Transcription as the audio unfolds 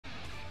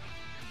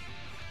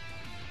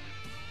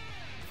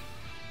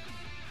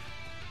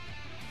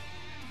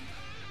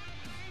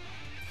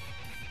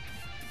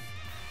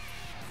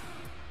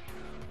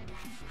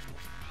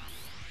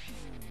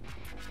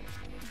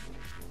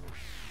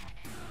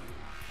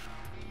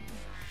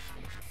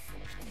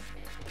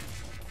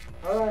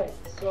Alright,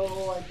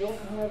 so I don't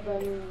have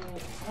any...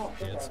 I don't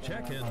think It's I have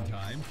check-in any.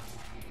 time.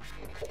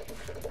 I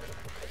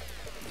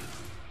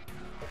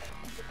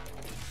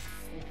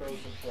think those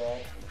are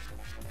dead.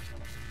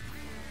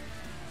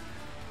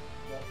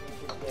 Yep,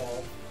 those are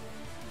dead.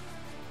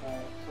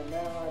 Alright, so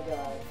now I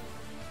got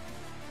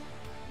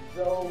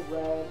Zoe,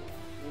 Red,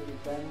 maybe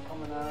Ben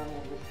coming on.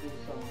 We'll just do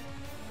some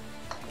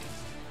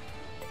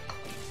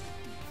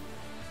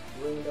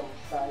random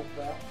side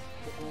bets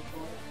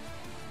potentially.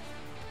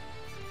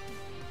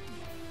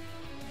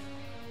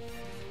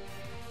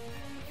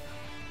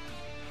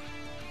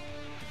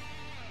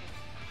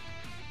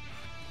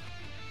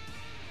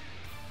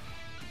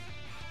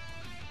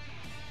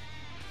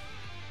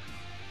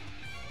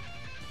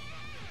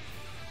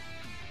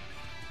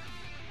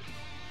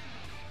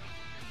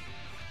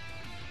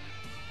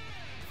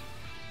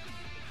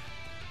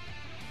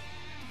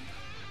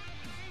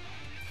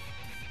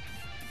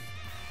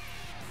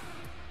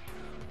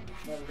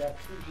 Now we got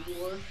 2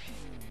 viewers.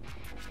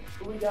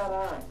 Who we got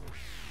on?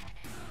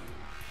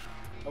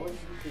 I wish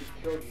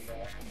YouTube showed you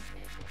that.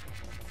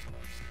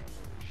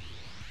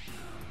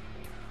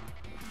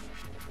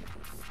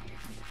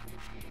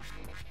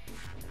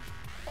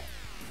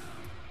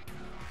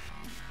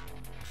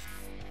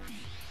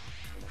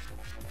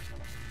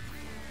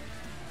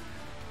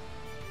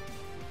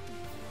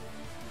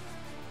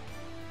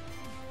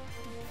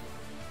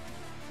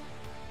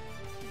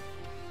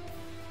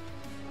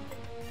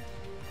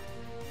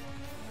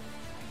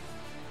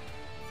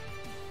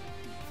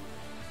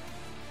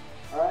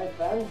 Alright,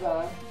 Ben's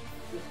on.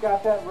 Just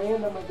got that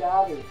random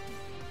agave.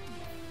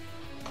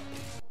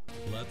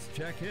 Let's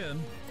check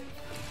in.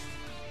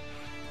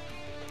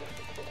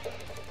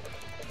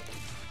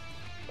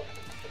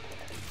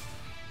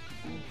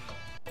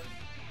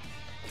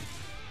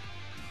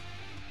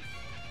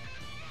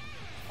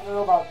 I don't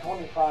know about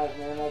 25,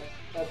 man.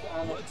 That's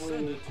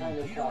honestly to kind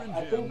of Peter tough. and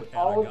I Jim think at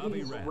all of Agave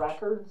these Ranch.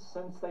 records,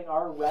 since they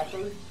are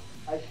records,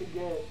 I should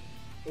get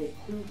a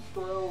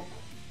 2-stroke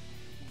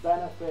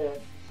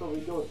benefit, so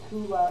we go 2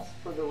 less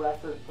for the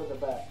record for the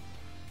bet.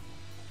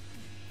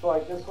 So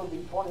like this would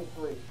be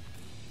 23.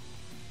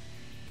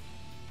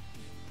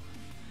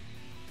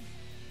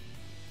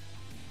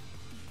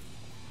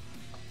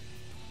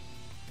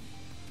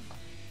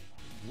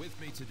 With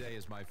me today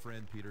is my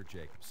friend Peter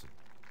Jacobsen.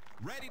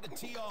 Ready to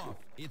tee off.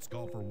 It's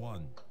Golfer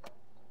One.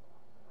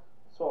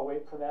 So I'll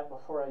wait for that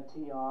before I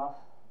tee off.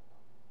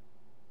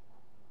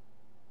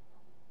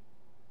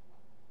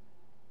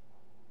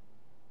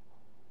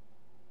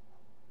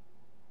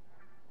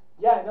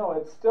 Yeah, I know,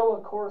 it's still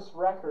a course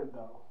record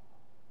though.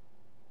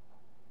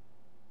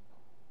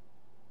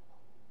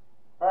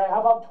 Alright,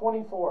 how about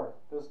 24?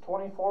 Does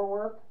 24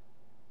 work?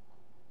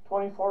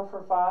 24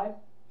 for 5?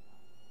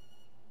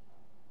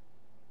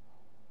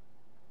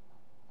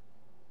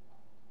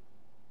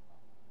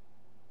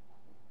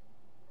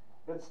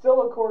 It's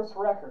still a course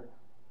record.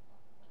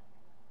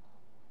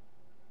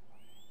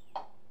 I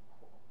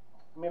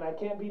mean, I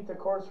can't beat the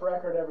course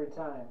record every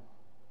time.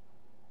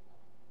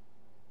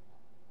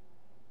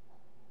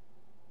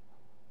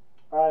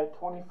 Alright,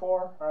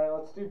 24. Alright,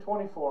 let's do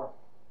 24.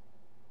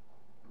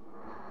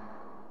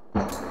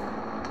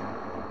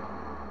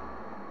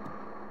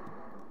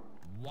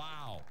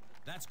 Wow,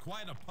 that's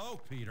quite a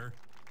poke, Peter.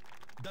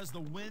 Does the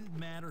wind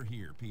matter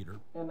here, Peter?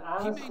 And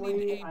He may need to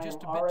honestly, aim I'm just a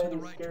bit to the already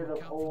right to scared of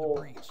account for the hole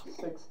breeze.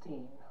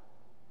 16.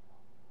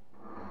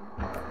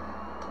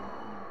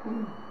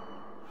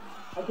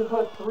 I could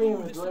put 3 in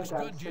the This drink looks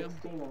on good, Jim.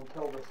 16 and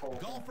kill this whole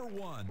thing. Golfer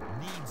One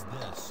needs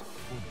this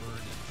for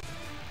birdie.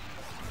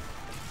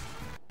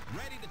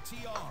 Ready to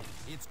tee off.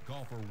 It's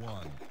Golfer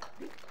One.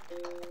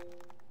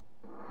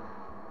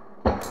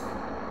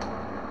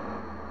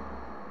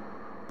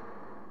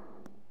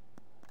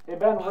 Hey,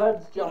 Ben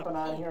Red's jumping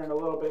on here in a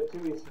little bit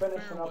too. He's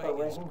finishing up a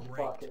fairway is range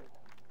great. bucket.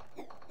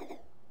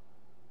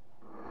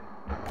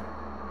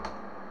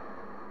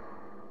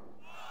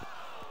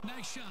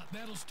 Nice shot.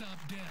 That'll stop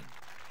dead.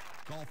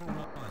 Golfer One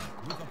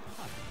with a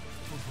putt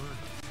for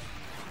birdie.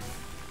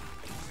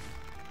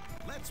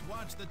 Let's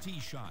watch the tee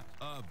shot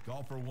of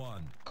Golfer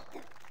One.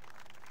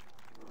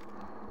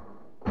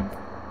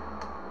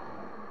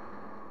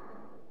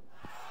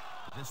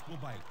 This will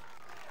bite.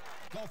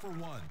 Golfer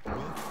One with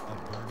a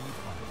birdie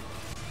putt.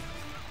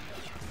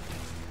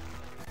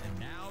 And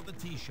now the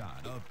tee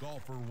shot of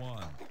Golfer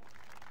One.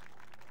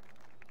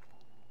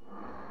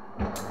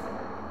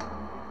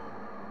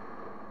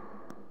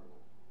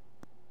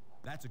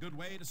 That's a good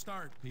way to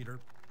start, Peter.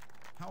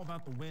 How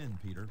about the wind,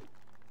 Peter?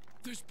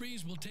 This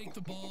breeze will take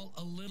the ball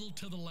a little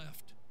to the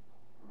left.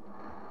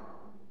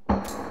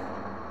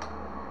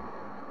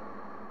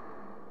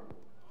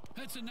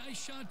 That's a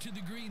nice shot to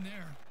the green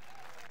there.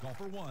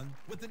 Golfer One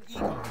with an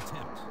eagle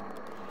attempt.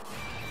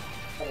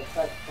 Got a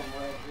text from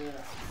right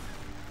here.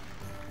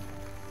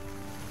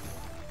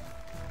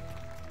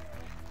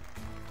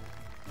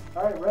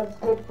 Alright, Red's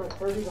good for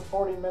 30 to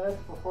 40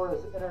 minutes before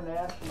his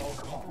international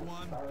Golfer call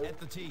One starts. at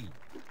the tee.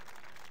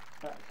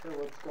 Not sure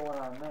what's going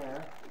on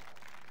there.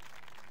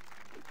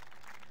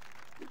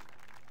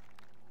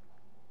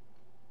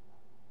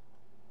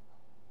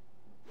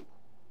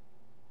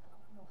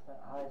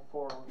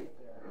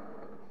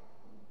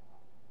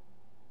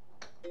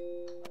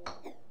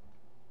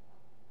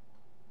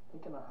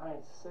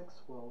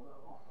 will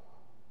though.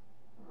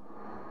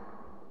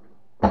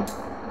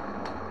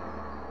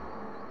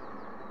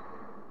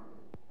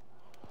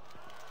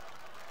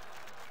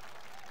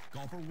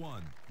 Golfer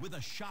 1 with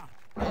a shot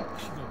at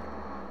eagle.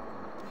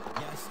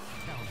 Yes,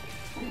 count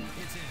it.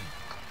 It's in.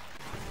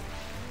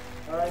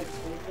 All right,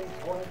 sweeping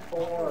 24.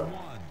 Golfer 1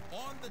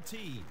 on the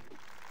tee.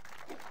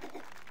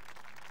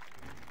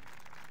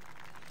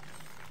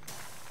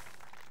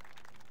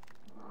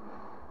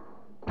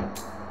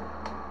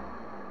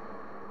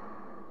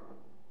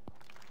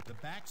 The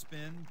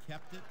backspin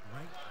kept it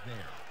right there.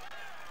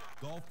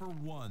 Golfer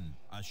 1,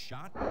 a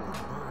shot for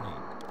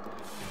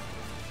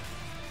birdie.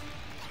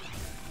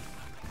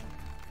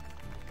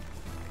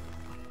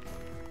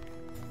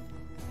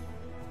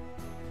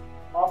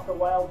 Off the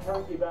Wild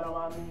Turkey, bet I'm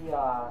on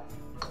the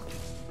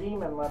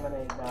Beeman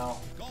Lemonade now.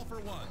 Golfer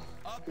 1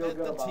 up Feel at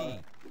good the about tee.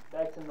 it.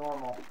 Back to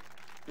normal.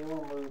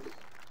 Feeling loose.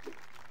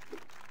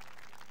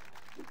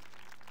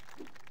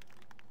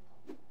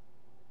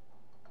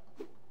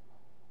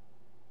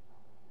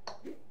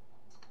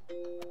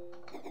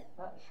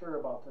 Not sure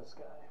about this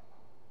guy.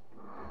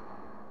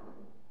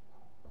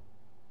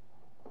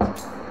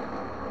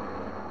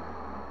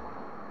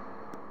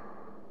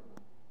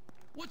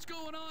 What's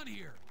going on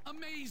here?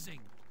 Amazing.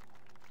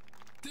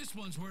 This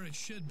one's where it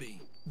should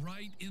be,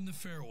 right in the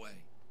fairway.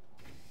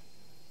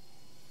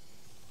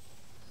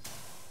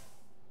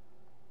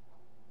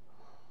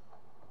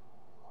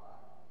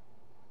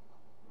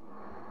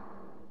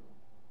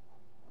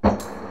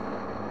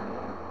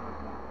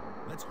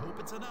 Let's hope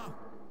it's enough.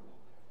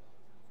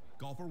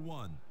 Golfer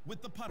 1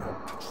 with the putter,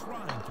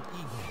 trying to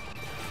eagle.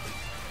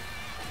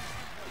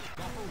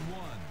 Golfer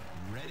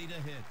 1 ready to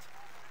hit.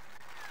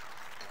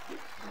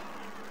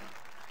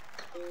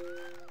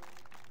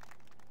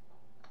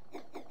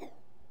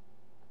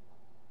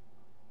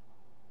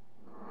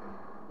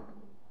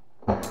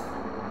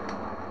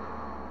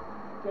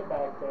 Get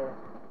back there.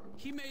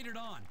 He made it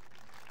on.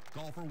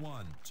 Golfer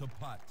 1 to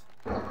putt.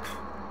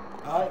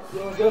 All right,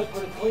 feeling good,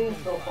 pretty clean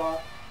so far.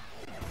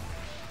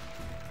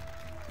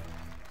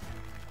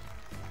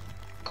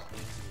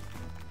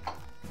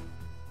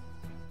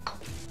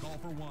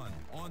 Golfer 1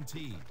 on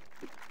tee.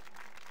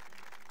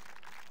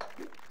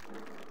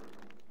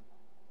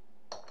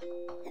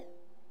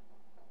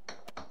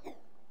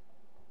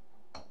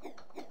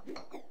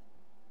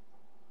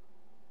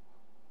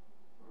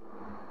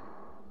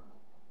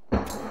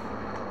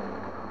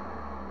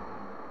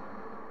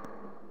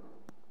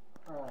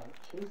 All right,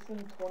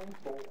 chasing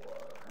 24.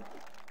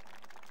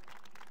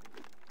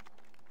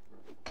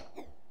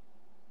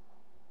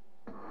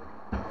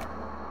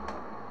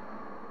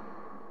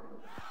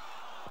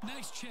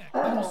 Nice check.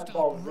 That'll Ball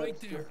stop right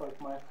zips there. just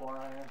like my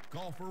 4-iron.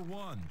 Golfer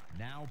 1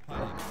 now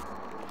putting.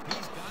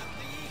 He's got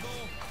the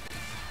eagle.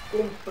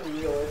 Game's pretty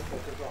realistic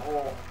as a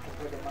whole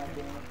compared to my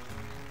game.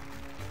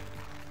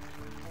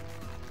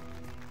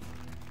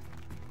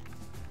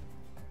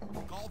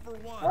 Golfer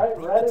 1 All right,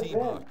 from Red the is tee in.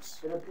 box.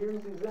 It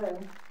appears he's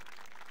in.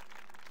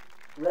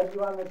 Red,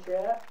 you on the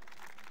chat?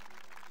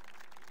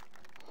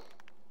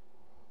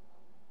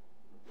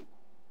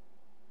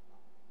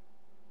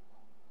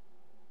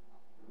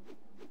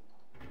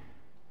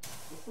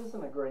 This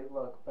isn't a great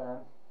look, Ben.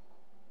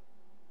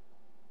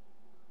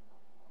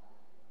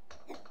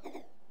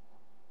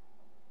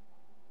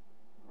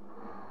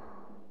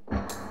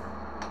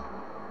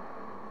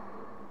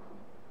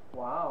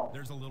 Wow.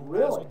 There's a little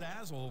Really?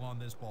 razzle-dazzle on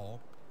this ball.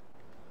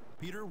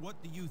 Peter,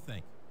 what do you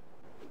think?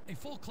 A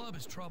full club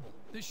is trouble.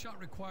 This shot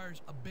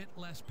requires a bit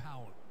less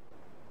power.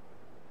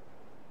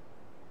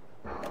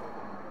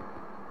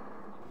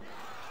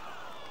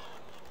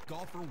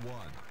 Golfer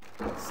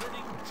 1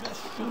 sitting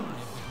just shy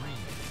of the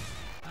green.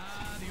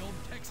 Ah, the old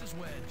Texas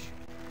wedge.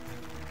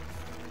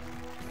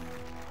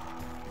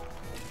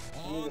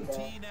 On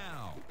tee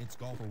now. It's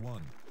golfer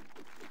 1.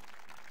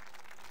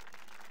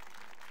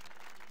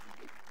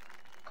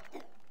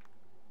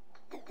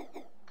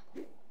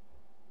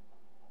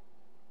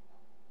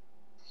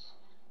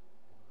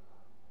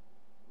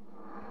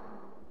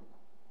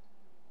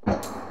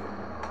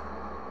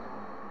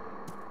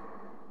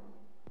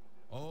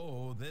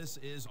 Oh, this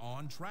is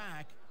on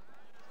track.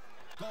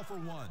 Golfer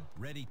 1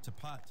 ready to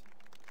putt.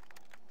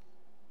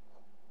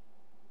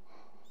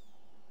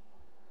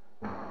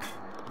 With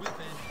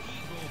an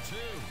eagle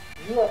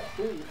too.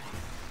 UFC.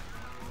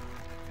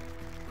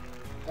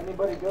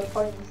 Anybody good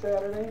fighting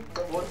Saturday?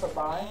 That worth a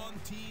buy? On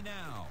tee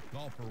now.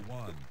 Golfer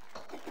 1.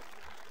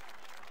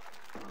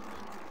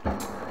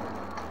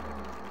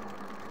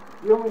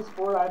 The only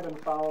sport I've been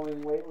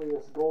following lately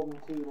is Golden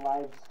Tee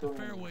live The stream.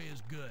 fairway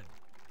is good.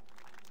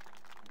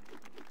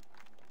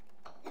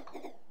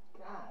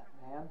 God,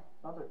 man.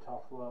 Another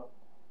tough look.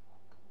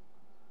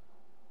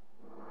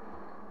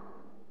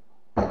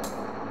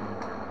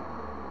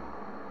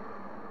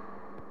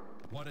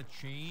 What a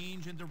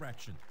change in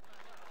direction.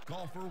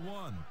 Golfer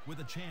 1 with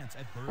a chance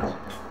at birdie.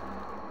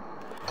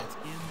 That's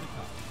in the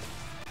cup.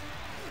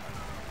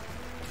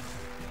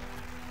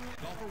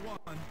 Golfer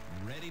 1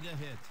 ready to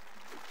hit.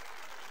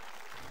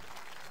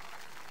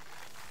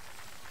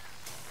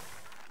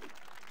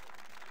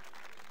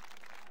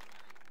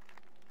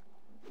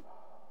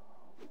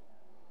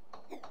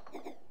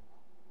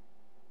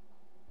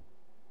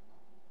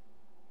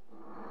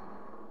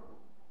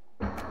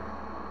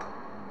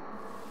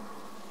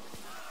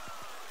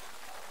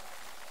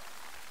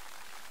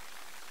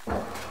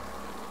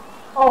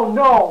 Oh,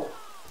 no!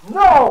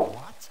 No!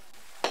 What?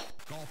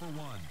 Golfer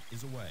 1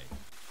 is away.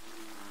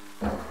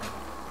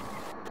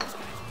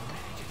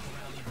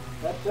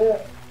 That's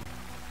it.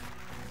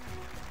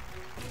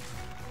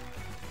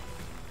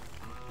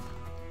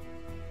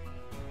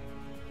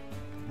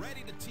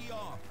 Ready to tee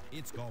off.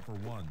 It's golfer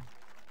 1.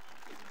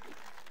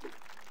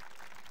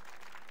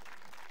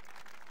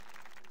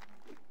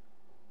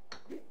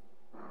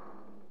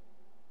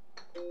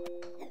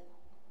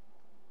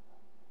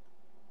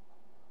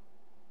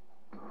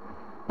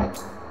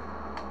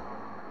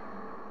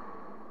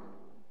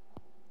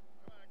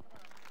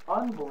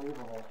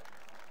 Unbelievable.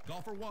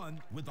 Golfer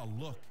 1 with a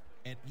look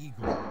at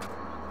eagle.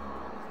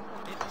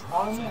 It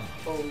drops in.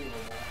 Unbelievable.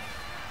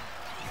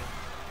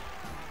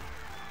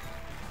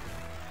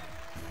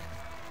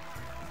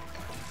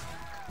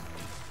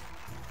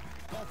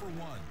 Golfer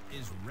 1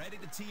 is ready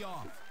to tee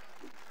off.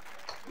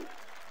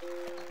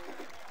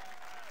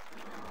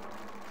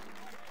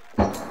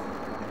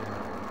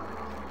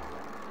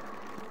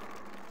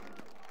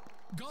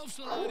 Golf's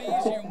a lot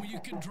easier when you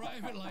can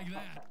drive it like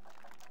that.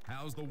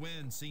 How's the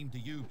wind seem to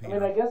you, I Peter?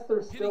 mean, I guess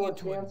there's Hitting still a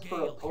into a chance for a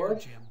gale here,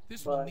 push, Jim.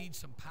 This but will need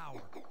some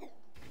power.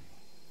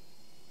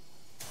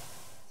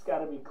 it's got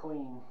to be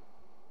clean.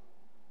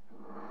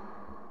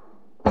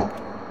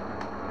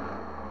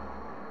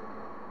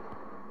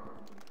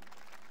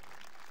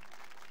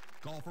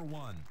 Golfer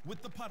 1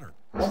 with the putter,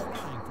 trying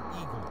for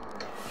eagle.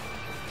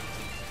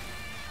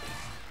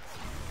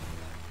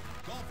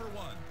 Golfer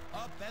 1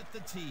 up at the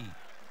tee.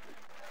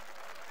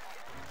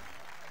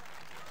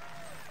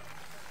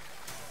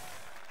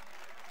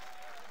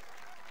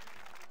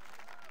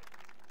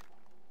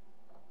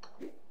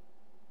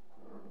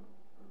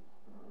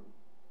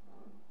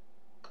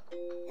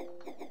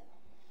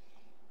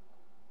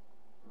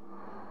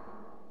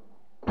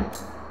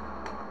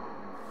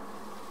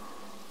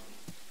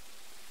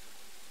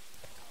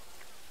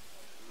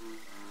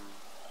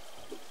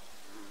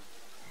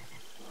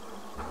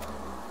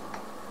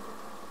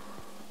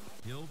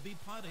 He'll be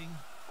putting.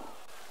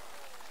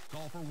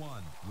 Golfer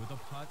 1 with a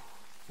putt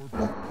for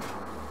birdie.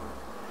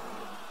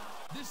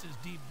 This is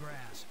deep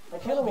grass. I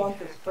kind of want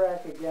this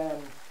track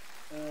again,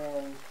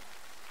 and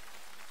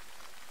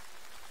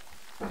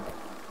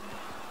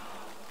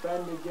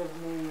Ben to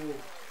give me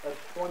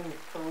a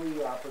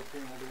 23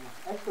 opportunity.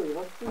 Actually,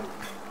 let's see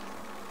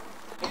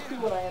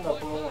what I end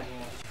up rolling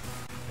here.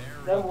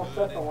 Very Then we'll good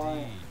set the line.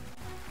 indeed.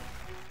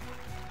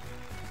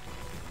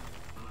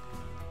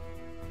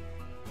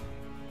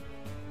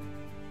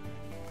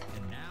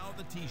 And now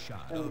the tee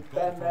shot And of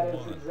Ben, golfer that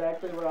is 1.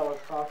 exactly what I was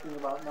talking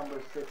about,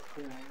 number 16,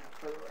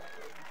 for the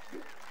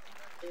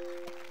record.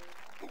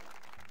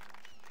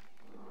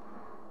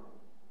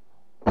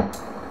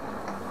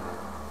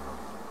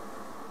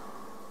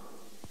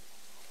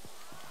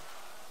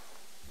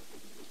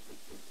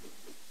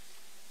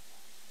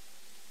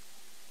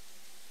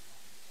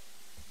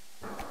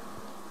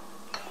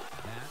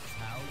 That's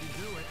how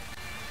you do it.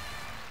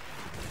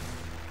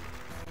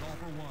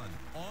 Golfer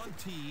 1 on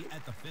tee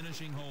at the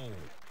finishing hole.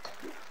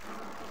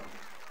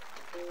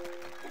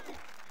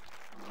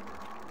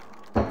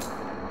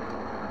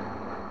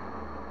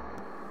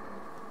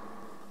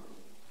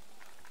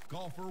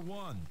 Golfer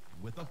 1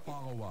 with a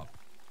follow-up.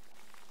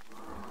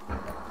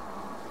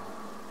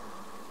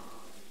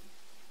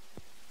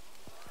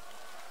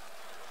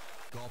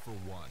 Golfer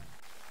 1.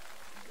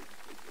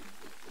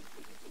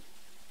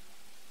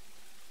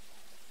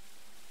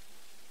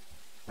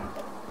 And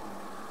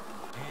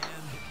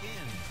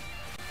in.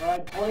 All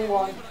right, 21.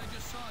 What I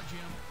just saw,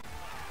 Jim.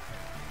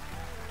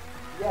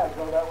 Yeah,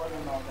 so that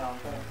wasn't all down.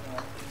 Thanks,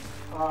 man.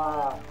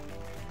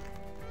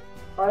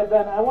 All right,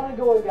 Ben, I want to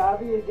go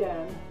Agave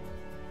again.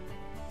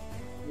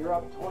 You're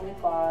up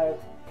 25.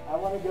 I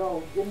want to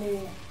go. Give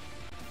me.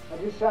 I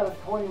just shot a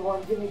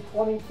 21. Give me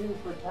 22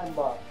 for 10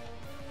 bucks.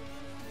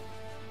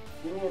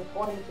 Give me a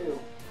 22.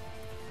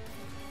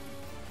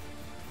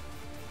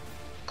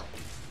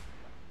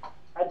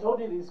 I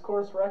told you these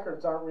course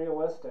records aren't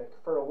realistic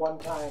for a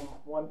one-time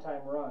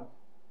run.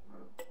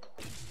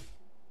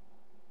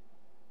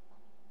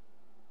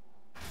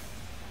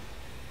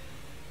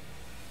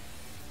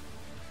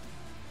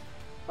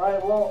 All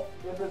right. Well,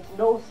 if it's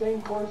no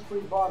same course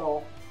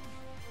rebuttal.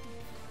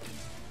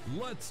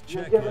 Let's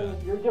You're check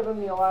giving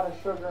me a lot of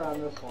sugar on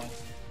this one.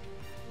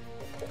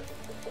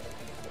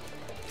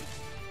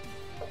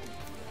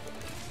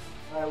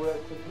 Alright, we're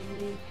at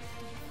Tahiti.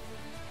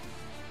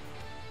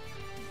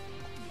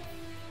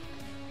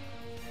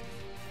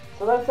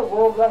 So that's a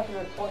world record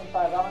of 25.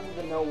 I don't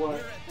even know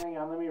what. Hang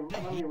on, let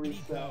me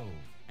reset. Cove,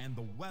 and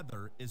the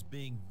weather is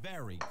being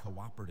very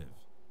cooperative.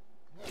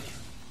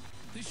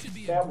 This should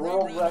be a That great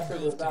world round of record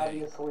golf is today.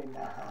 obviously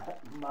not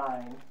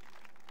mine.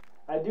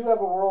 I do have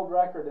a world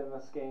record in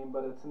this game,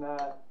 but it's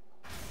not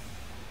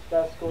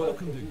best score.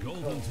 Welcome at to Tahiti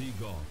Golden Cove. Tee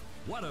Golf.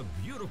 What a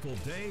beautiful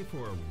day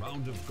for a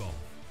round of golf.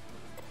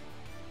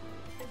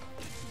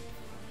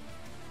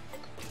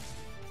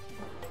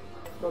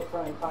 Go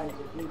try and find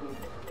Tahiti.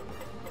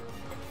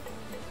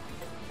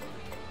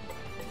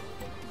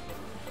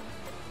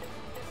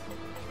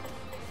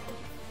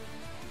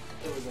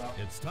 There we we go.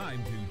 It's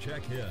time to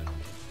check in.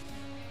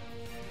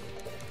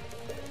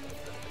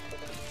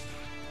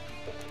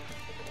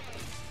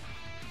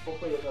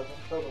 Hopefully it doesn't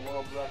show the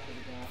world record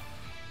again.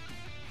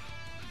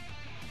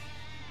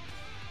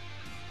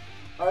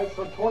 Alright,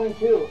 so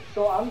 22.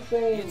 So I'm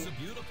saying... It's a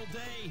beautiful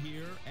day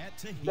here at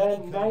Tahiti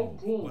Then Cove.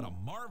 19. What a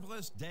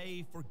marvelous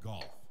day for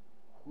golf.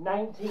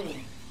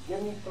 19.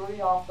 Give me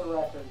 3 off the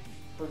record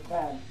for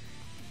 10.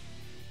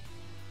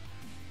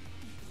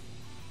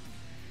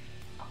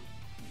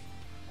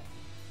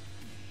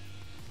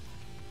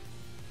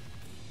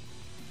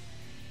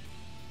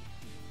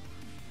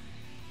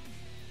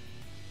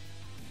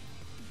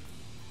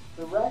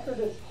 The record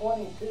is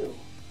 22.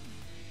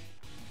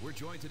 We're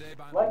joined today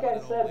by Like the one I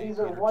and said, only these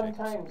are Peter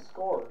one-time Jacobsen.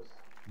 scores.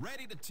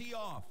 Ready to tee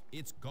off.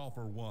 It's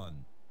golfer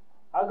 1.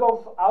 I'll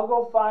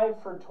go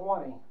 5 for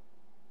 20.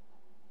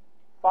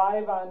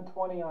 5 on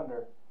 20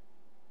 under.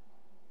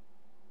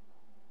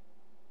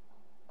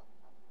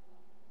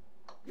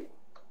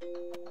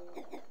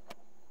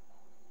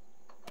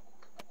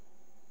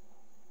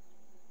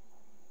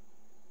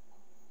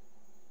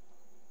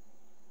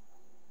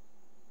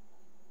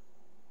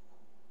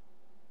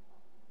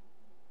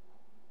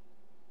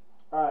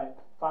 Alright,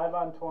 5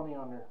 on 20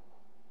 under.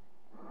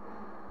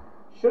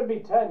 Should be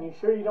 10. You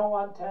sure you don't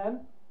want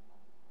 10?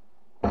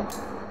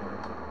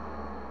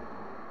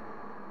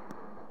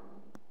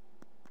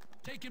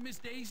 Taking Miss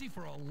Daisy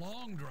for a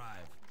long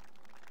drive.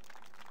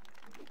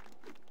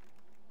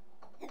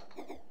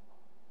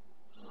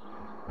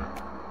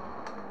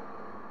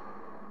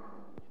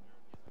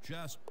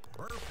 Just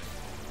perfect.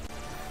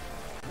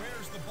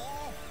 Where's the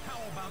ball? How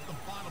about the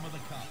bottom of the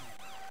cup?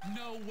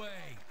 No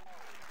way.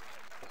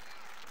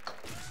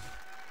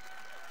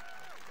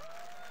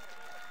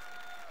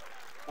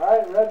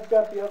 Alright, Red's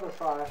got the other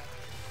 5.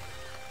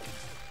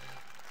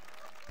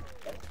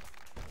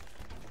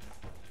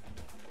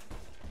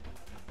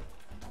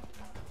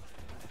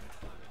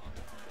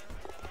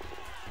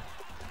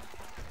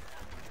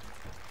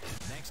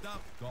 Next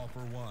up, golfer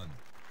 1.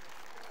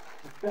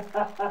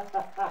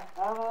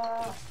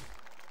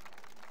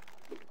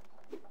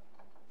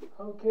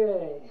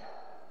 Okay.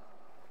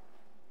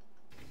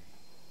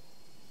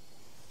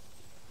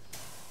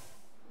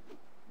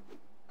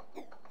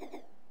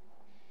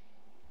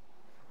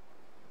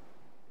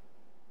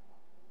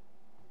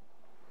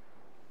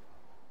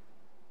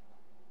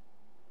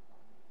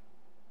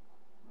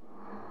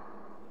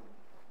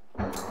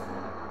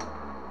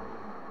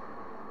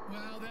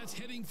 Well, that's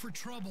hitting for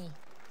trouble.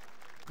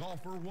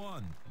 Golfer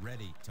 1,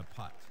 ready to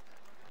putt.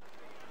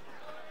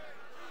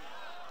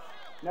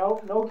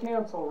 No, no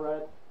cancel,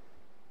 Red.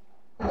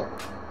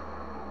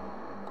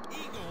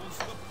 Eagles,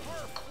 the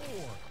par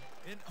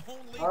 4. In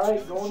only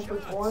Alright, 2 going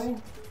for shots.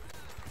 20.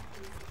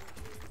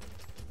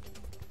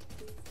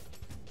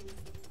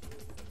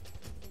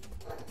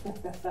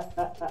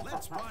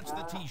 Let's watch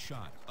the tee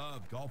shot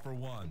of golfer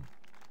 1.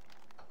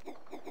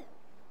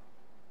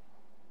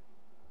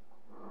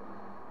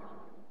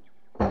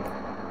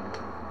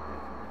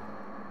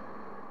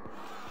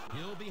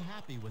 He'll be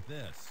happy with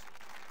this.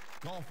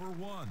 Golfer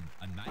 1,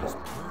 a nice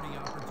birdie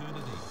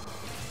opportunity.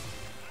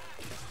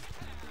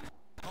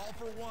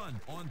 Golfer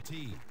 1 on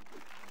tee.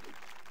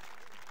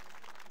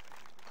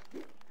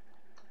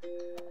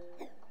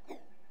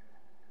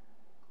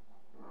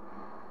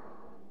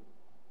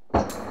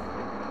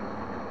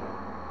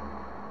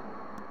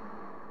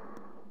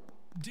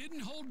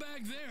 Didn't hold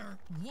back there.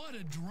 What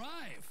a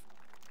drive.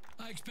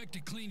 I expect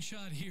a clean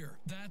shot here.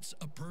 That's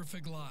a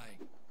perfect lie.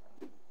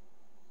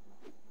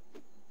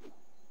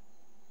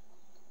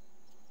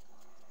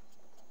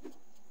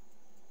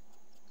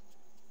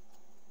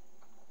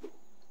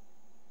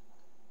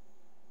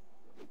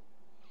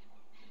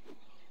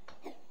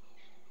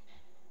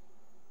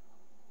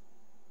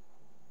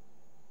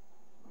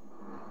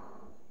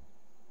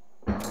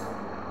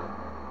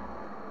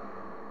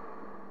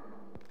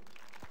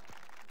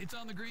 It's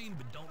on the green,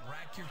 but don't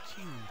rack your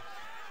cue.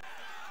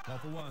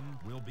 Golfer 1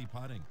 will be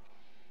putting.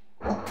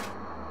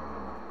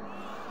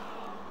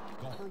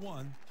 Golfer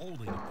 1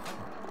 holding a putter.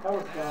 That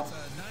was That's dumb.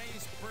 a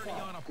nice birdie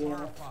on a damn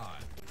par it.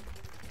 5.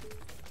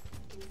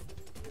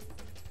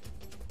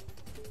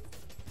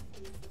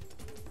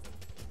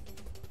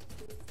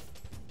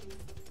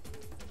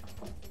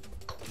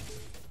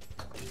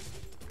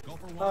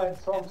 Golfer 1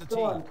 Alright, so at I'm the still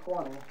tee. on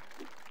 20.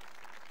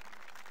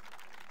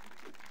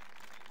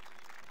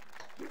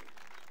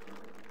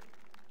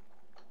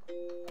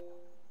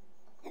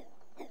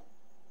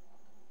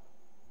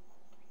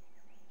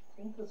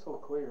 I think this will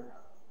clear.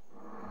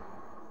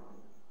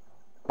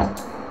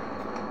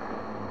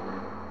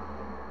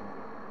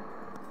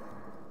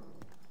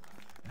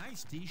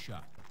 Nice tee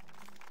shot.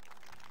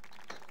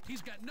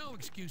 He's got no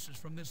excuses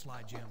from this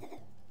lie, Jim.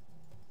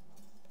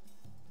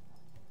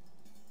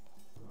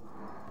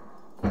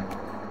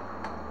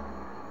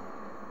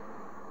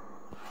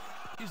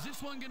 Is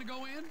this one going to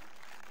go in?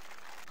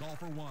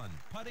 Golfer 1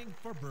 putting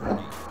for birdie.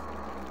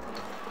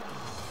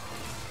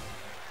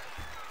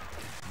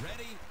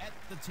 Ready at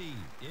the tee.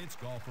 It's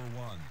golfer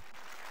 1.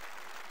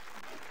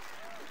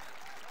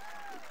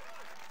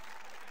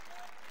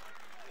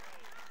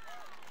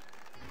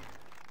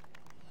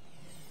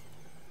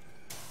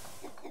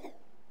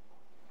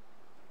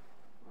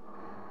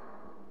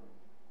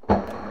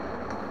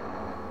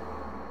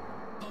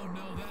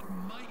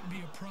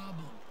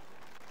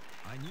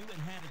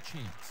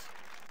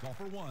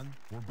 one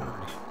for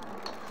birdie.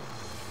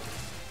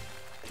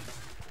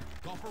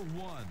 Golfer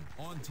one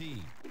on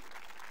tee.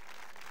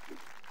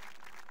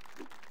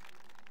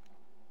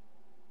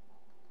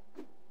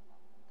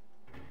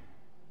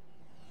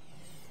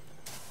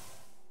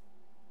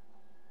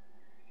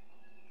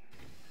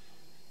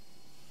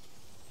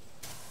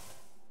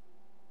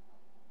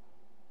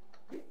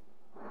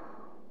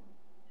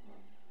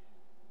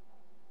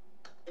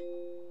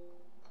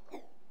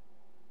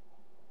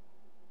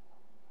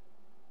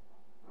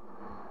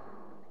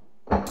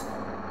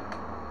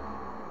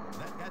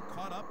 That got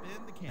caught up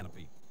in the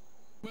canopy.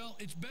 Well,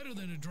 it's better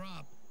than a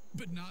drop,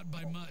 but not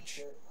by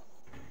much.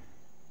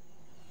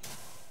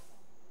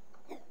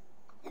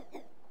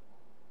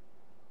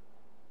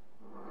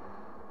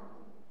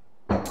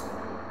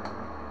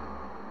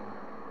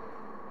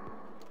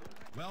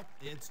 Well,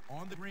 it's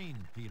on the green,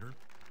 Peter.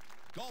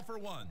 Golfer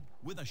one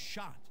with a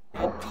shot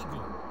at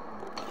eagle.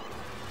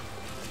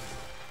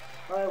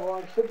 All right, well,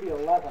 it should be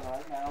 11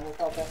 right now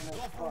without that missed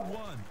Golfer putt.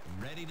 one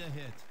ready to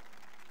hit.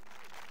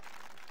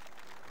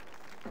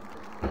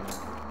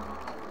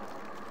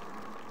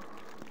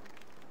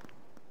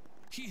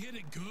 He hit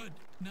it good.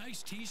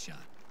 Nice tee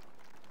shot.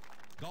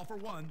 Golfer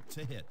one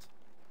to hit.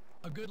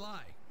 A good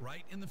lie,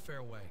 right in the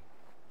fairway.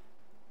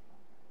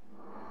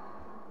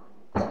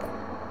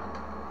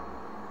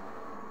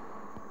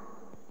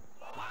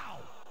 Wow!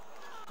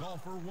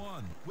 Golfer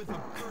one with a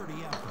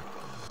birdie effort.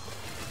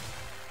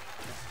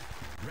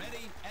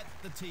 Ready at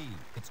the tee.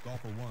 It's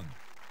golfer one.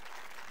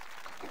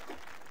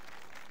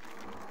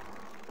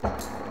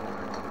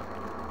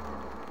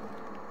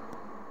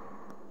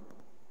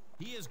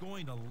 He is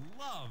going to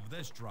love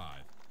this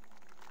drive.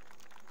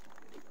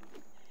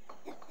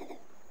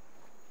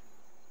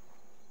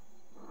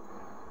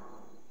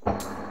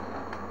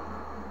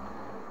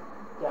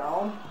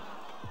 Down.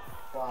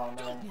 Wow, man.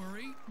 Don't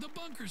worry, the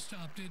bunker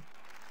stopped it.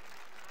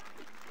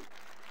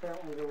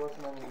 Apparently there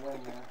wasn't any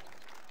wind there.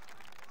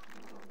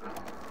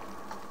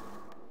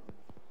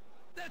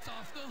 That's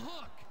off the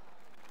hook.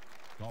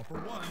 Golfer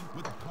one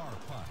with a par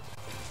putt.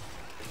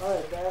 All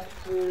right, back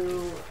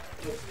to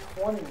the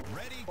 20.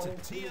 Ready to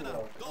 22 tee it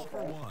up. Golfer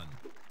okay. one.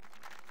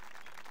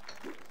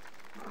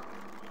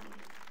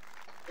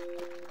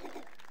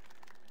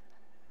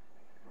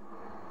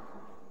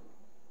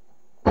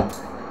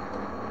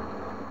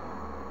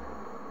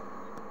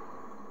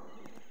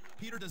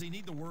 Peter, does he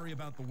need to worry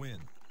about the wind?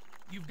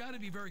 You've got to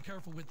be very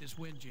careful with this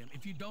wind, Jim.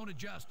 If you don't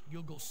adjust,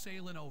 you'll go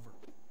sailing over.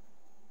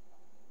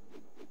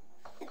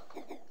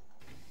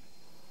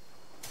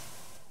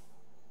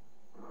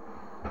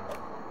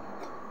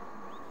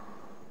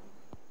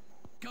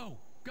 Go,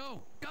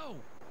 go, go!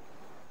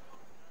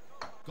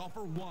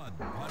 Golfer one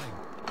putting.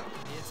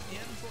 It's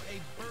in for a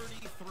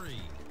birdie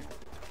three.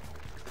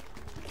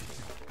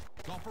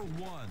 Golfer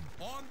one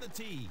on the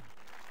tee.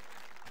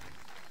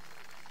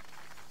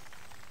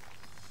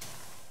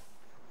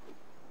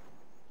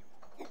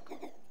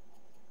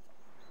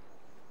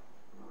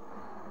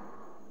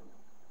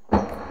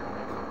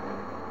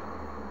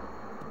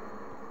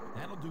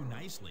 That'll do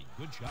nicely.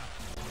 Good shot.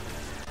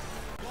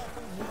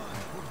 Golfer one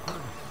for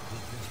birdie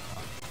with this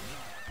putt.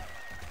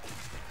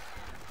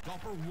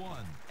 Golfer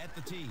one at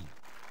the tee.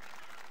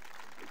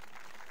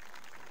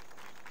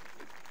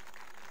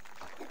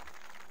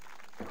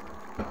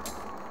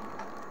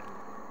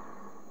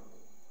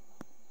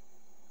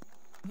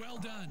 Well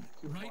done.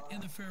 Right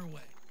in the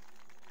fairway.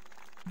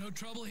 No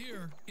trouble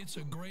here. It's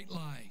a great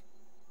lie.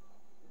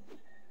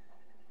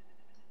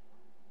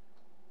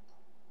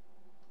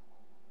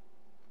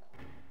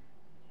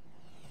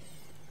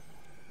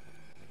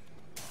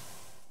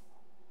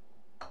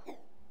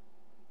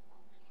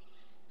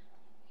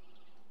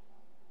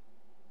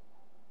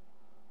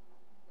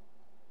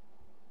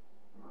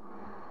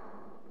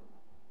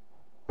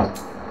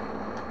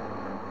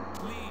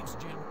 Leaves,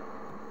 Jim.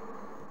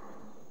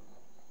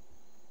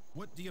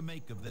 What do you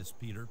make of this,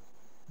 Peter?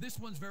 This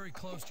one's very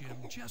close, Jim.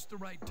 Just the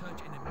right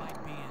touch, and it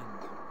might be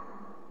in.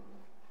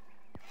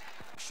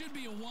 Should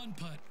be a one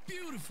putt.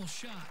 Beautiful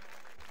shot.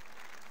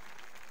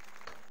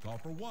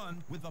 Golfer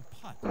one with a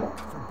putt for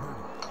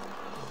birdie.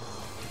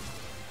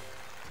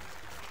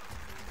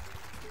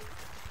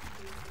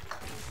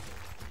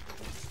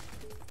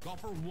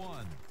 Golfer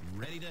one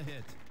ready to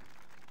hit.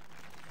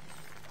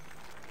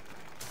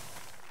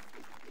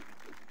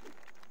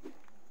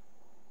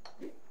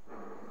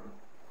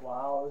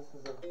 Wow,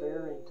 this is a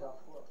very tough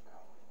look.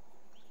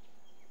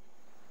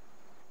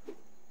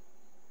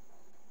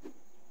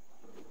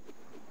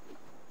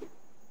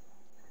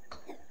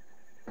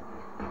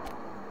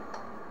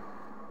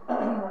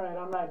 Alright,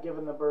 I'm not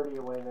giving the birdie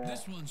away there.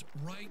 This one's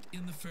right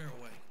in the fairway.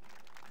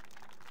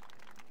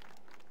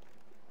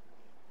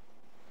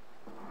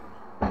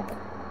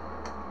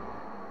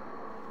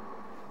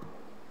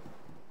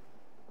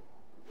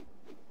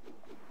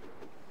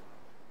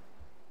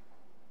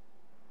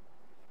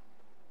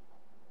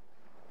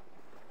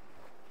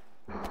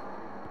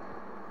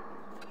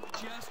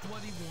 Just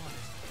what he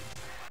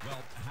wanted.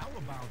 Well, how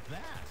about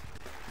that?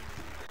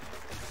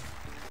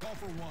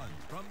 Golfer one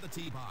from the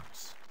tee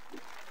box.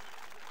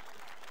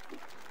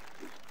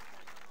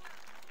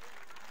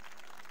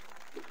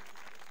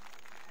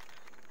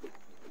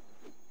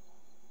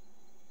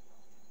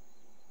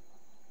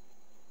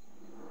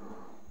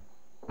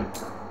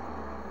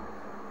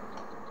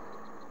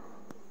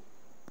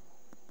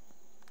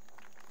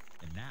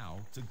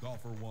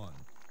 Golfer 1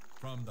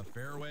 from the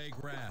fairway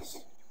grass.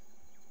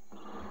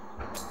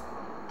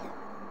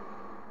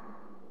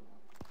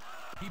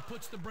 He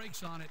puts the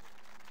brakes on it.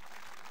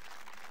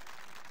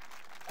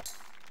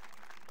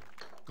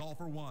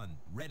 Golfer 1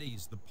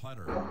 readies the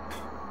putter.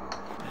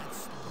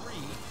 That's 3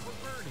 for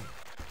birdie.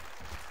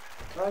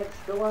 All right,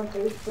 still on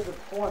pace for the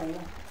 20.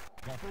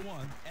 Golfer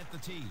 1 at the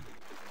tee.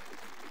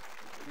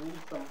 Need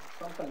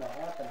something to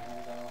happen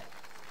here, though.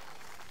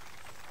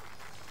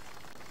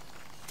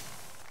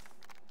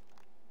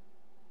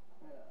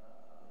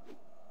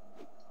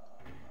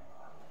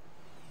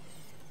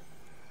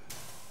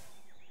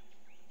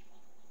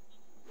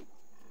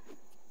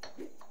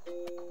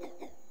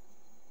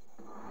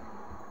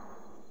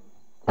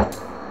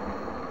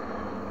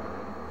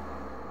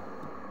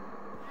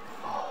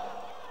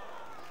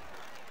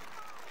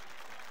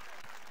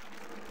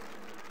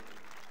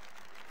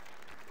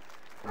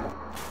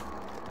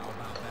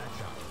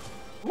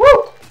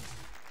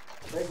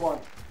 Big one.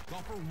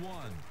 Golfer 1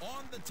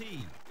 on the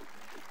tee.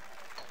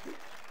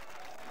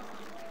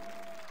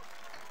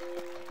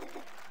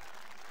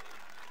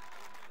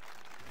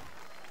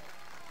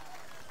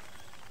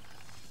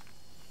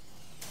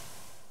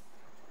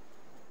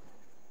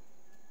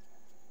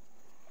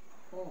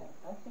 Man,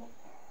 I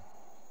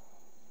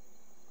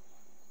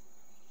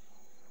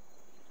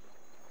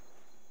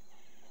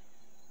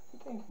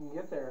think I can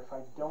get there if I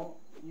don't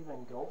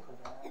even go for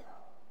that.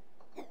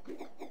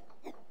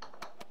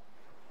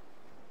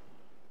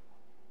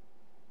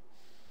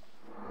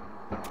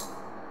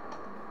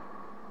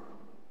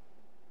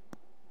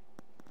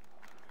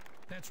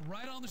 That's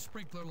right on the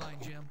sprinkler line,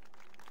 Jim.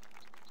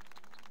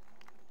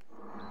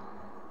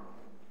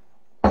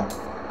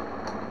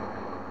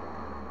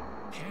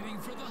 Heading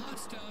for the hot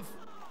stuff.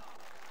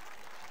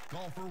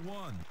 Golfer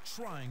 1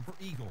 trying for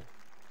eagle.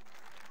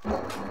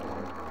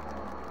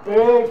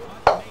 Big!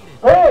 Putt made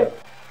it. Big!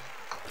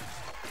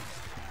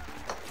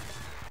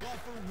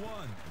 Golfer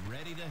 1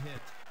 ready to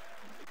hit.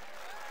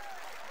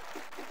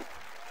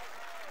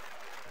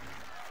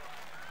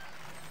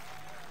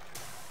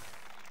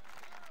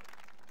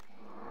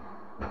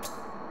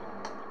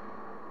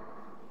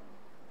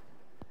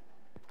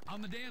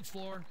 On the dance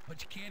floor,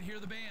 but you can't hear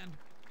the band.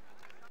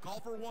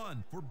 Golfer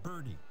 1 for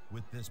birdie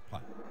with this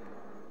putt.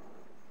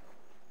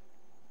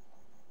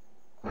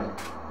 In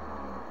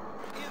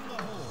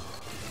the hole.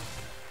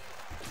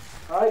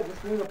 All right,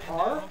 just need a And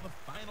par. now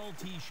the final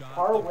tee shot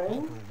Par of win?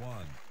 Golfer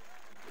 1.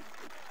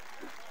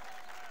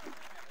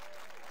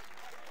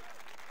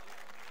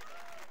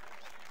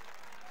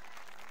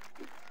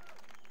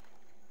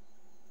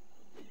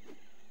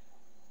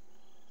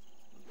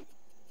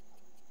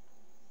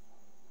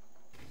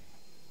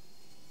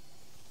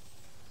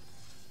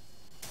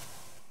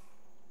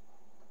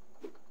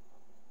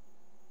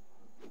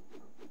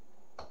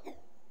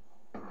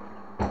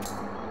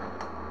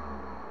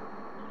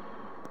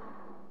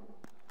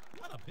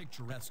 What a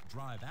picturesque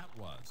drive that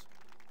was.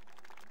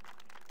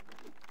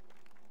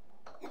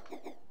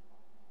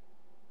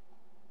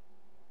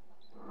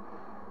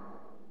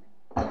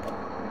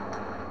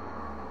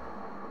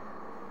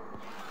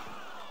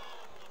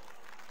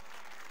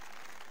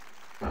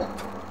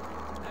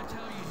 That's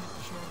how you hit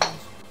the short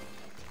ones.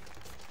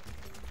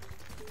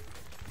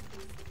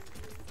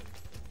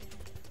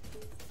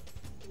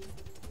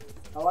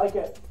 I like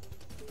it.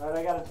 All right,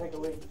 I gotta take a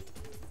leak.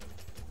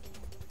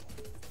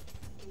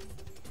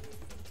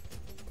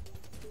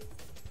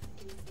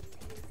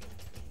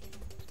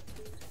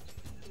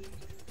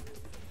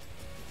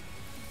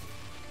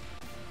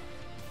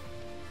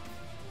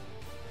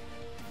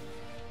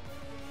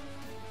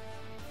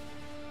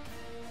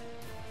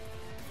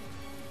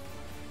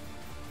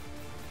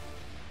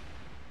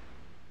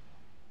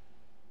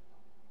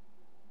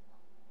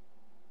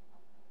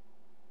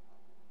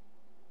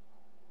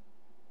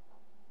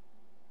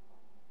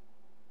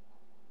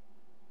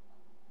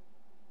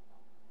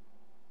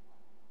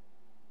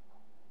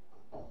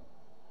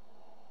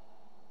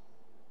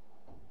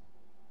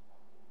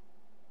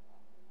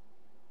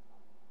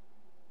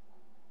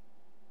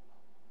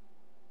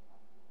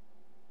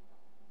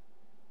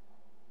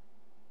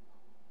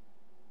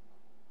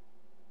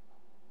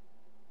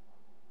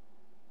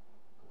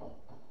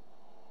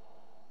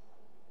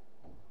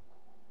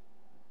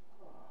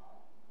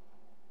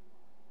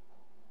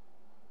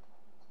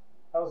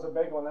 That was a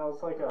big one. That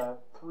was like a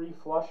 3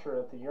 flusher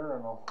at the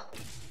urinal.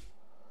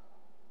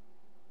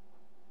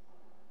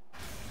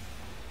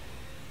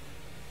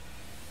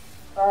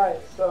 Alright,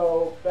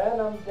 so Ben,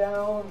 I'm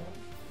down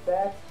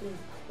back to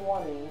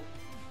 20.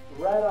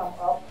 Red, I'm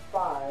up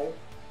 5.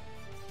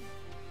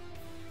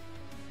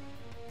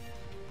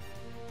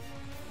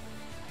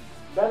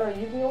 Ben, are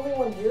you the only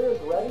one here is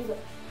ready?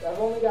 I've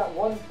only got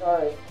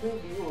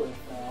 2 viewers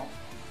now.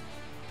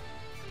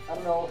 I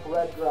don't know if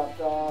Red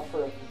dropped off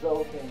or if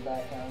Zoe came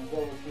back on.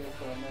 Zoe was here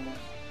for a minute.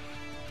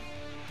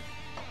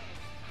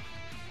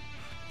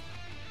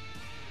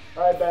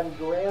 Alright, Ben,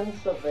 Grand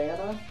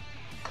Savannah.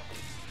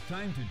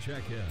 Time to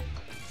check in.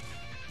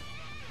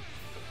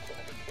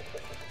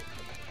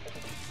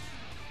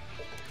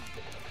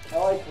 I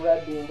like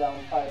red being down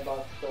 $5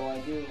 though. I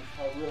do.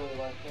 I really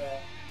like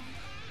that.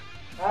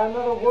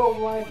 Another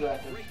worldwide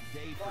record. Great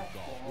day for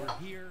golf.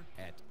 We're here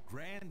at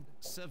Grand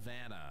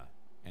Savannah,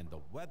 and the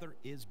weather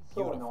is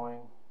So beautiful.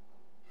 annoying.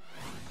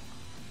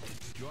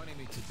 Joining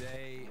me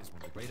today is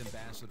one of the great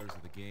ambassadors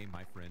of the game,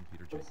 my friend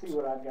Peter James. Let's see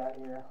what I've got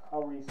here.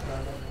 I'll restart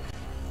it.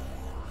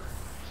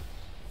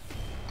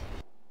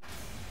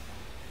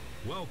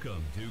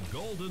 Welcome to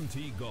Golden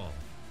Tee Golf.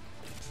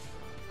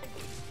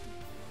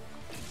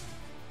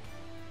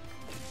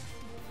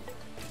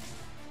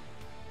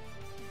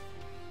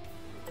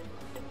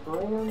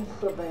 Grand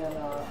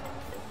Savannah.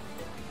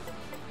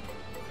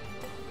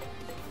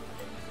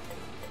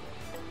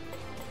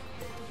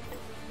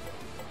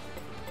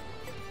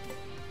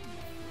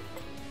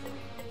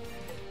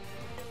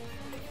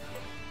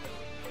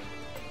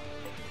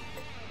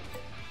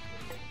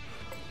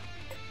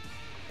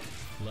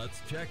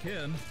 Let's check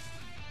in.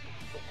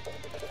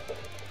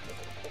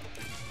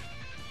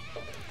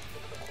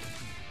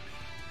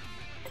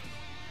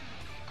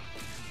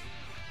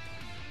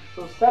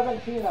 So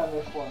 17 on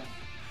this one.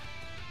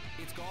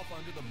 It's golf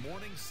under the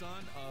morning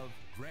sun of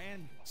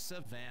Grand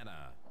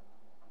Savannah.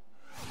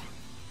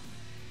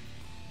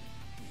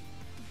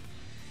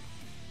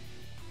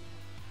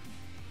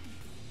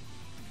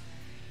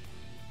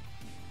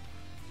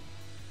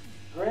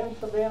 Grand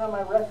Savannah,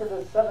 my record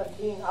is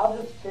 17. I'll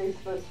just chase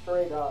this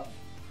straight up.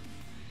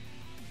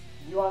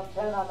 You want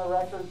 10 on the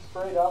record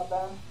straight up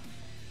then?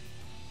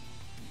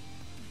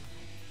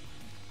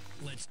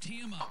 Let's tee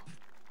him up.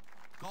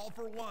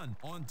 Golfer 1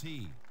 on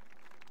tee.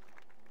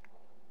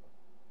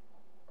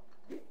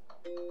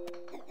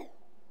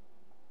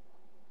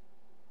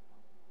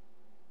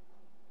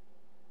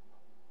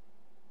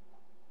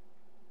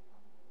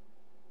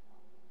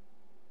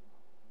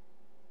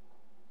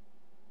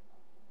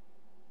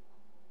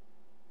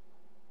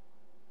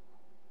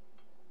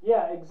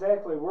 Yeah,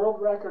 exactly.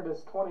 World record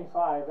is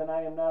 25, and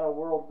I am not a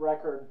world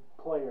record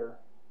player.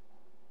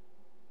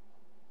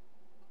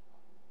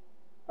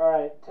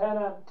 Alright, 10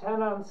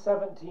 on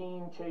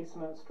 17,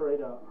 chasing it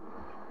straight up.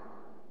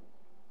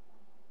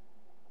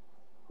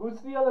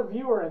 Who's the other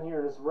viewer in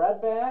here? Is Red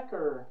back,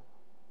 or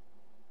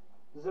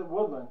is it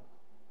Woodland?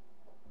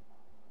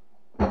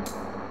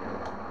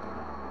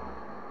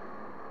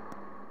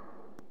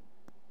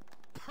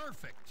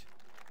 Perfect.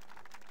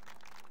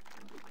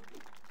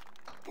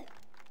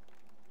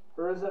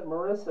 Or is it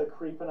Marissa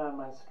creeping on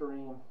my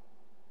stream?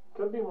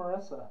 Could be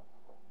Marissa.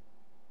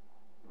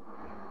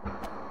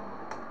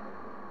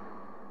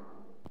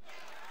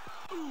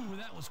 Ooh,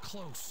 that was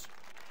close.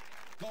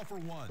 Golfer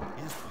 1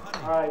 is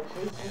putting. Alright,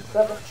 chasing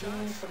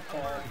 17 for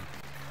 10.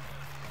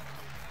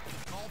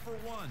 Golfer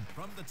 1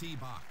 from the tee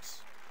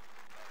box.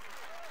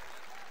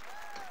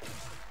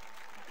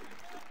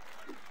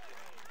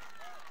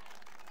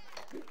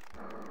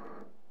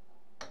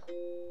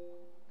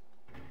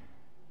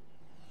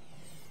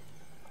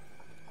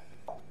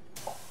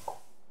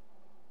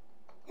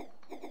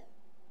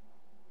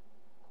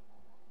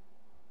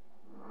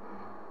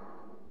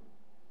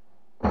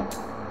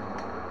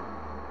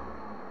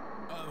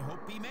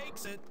 Hope he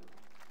makes it.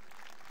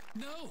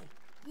 No.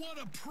 What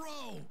a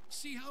pro.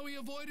 See how he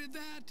avoided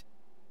that?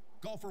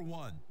 Golfer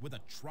 1 with a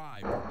try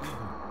for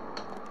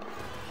eagle.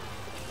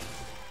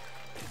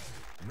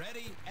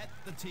 Ready at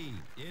the tee.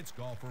 It's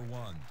golfer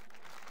 1.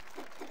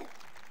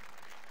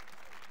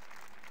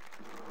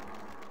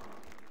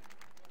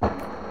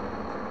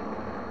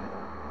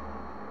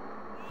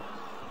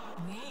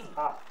 Whoa.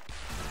 Ah.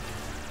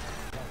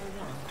 Golfer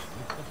 1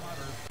 with the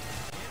putter.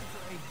 In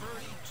for a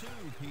birdie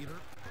 2, Peter.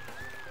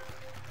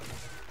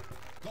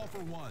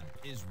 Golfer 1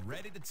 is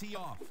ready to tee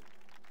off.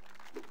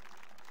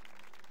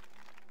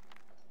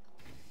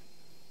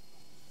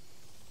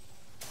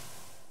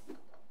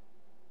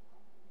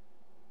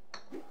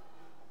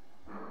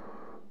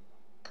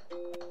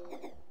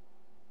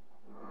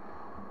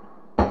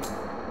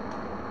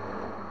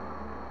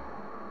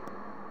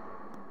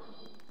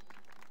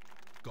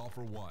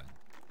 Golfer 1.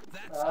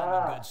 That's some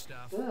of the good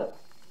stuff. Ugh.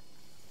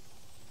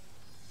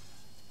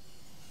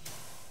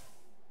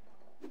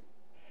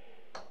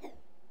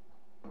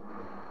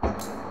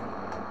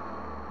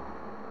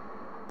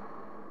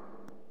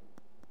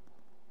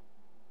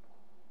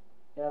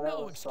 Yeah, that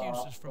No was excuses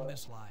soft, from but-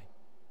 this lie.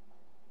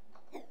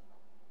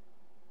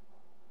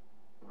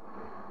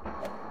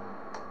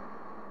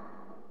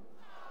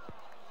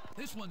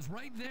 This one's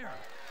right there.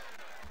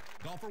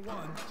 Golfer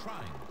 1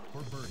 trying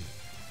for birdie.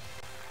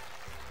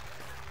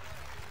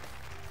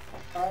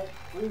 Alright,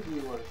 3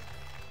 viewers.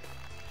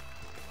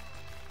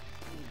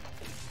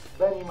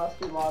 Ben, you must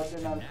be logged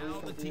in on Now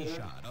 3 the tee computers.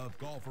 shot of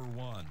golfer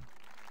 1.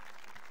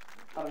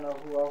 I don't know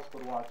who else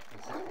would watch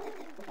this.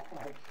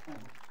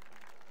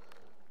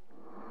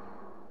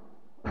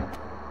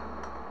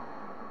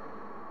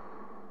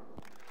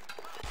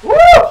 Woo!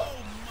 Oh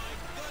my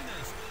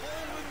goodness!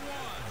 Hole in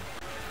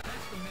 1.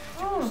 That's the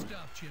magical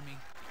stuff, Jimmy.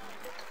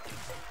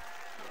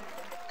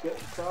 Get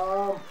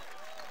some.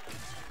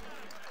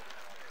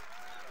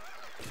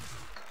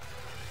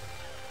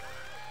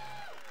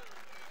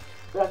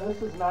 Ben,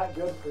 this is not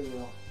good for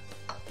you.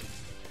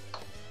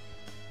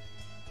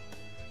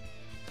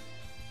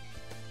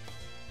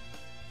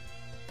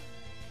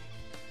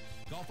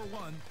 Golfer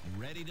 1,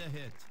 ready to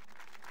hit.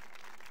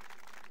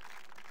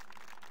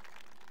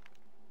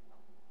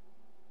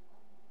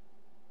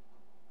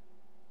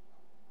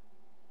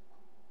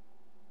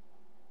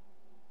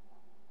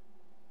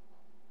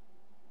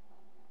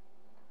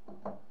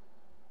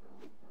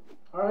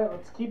 All right,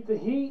 let's keep the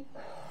heat.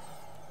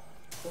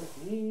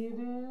 The heat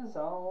is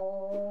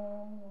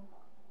on.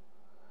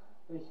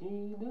 The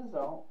heat is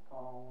on.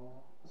 Oh,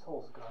 this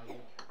hole's garbage.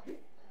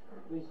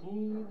 The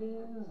heat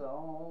is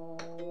on.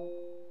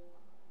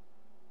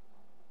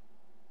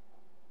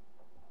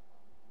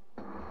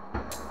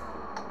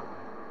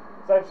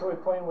 I was actually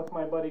playing with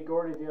my buddy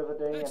Gordy the other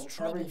day, That's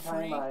and every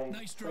time trouble-free. I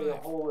Nice say a drive.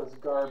 hole is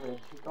garbage,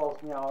 he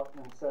calls me out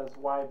and says,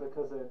 why?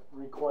 Because it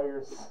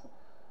requires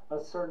a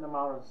certain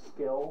amount of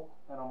skill.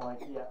 And I'm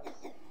like,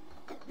 yes,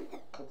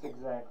 that's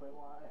exactly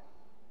why.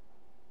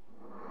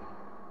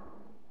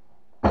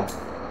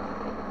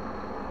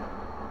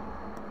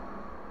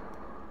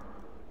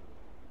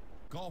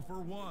 Golfer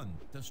 1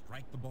 to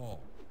strike the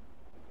ball.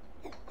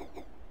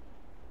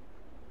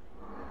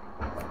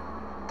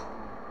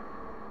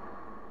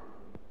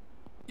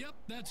 Yep,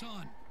 that's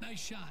on. Nice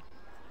shot.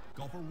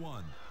 Golfer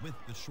 1 with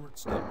the short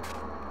stick.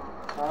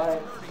 All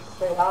right,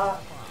 stay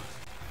hot.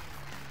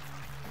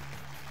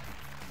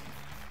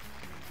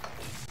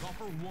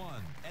 Golfer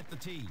 1 at the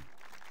tee.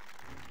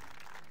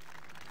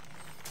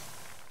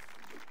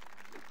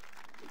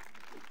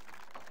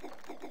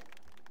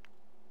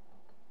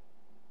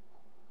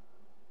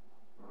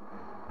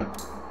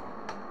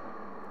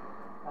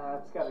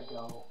 It's got to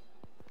go.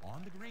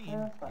 On the green,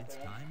 Yeah, it's not it's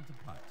bad. time to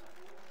putt.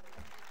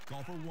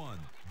 Golfer 1,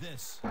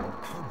 this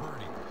for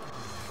birdie.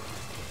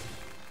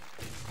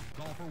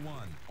 Golfer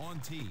 1 on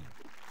tee.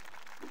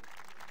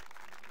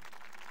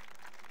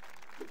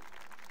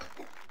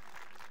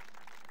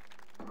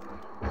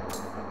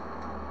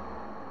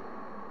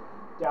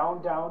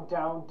 Down, down,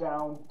 down,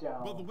 down,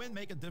 down. Will the wind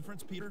make a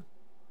difference, Peter?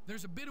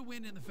 There's a bit of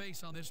wind in the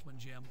face on this one,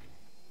 Jim.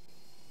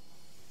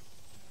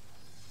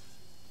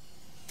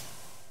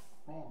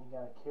 Man, you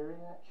gotta carry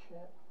that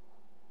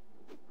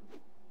shit.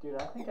 Dude,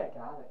 I think I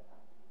got it.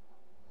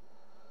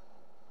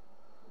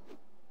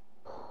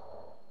 I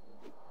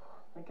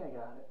think I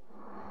got it.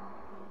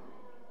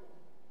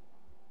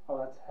 Oh,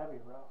 that's heavy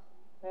rough.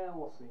 Yeah,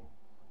 we'll see.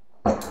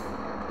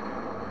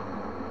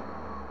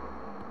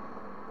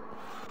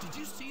 Did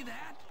you see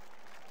that?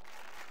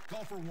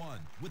 Golfer 1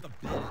 with a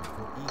bid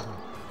for eagle.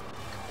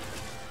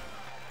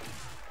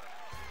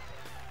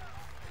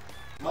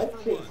 Might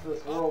Golfer chase 1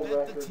 this up world at the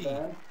record, tee.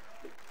 man.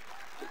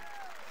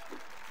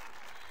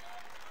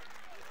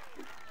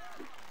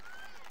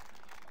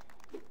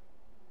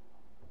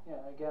 Yeah,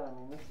 again, I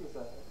mean, this is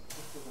a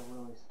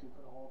really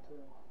stupid hole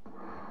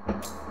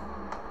too.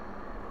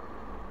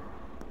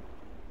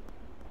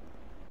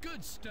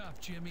 Good stuff,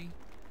 Jimmy.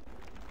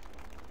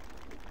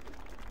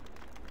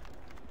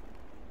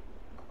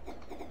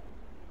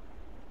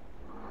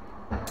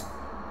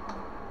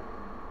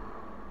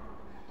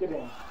 Get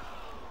in.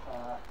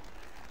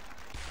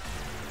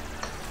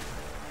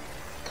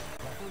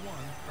 Golfer 1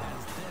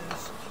 has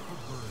this for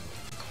birdie.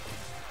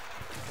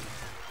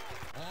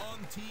 On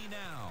tee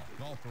now,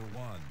 golfer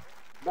 1.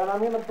 Then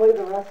I'm gonna play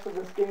the rest of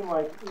this game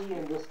like E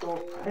and just go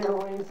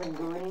fairways and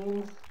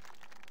greens.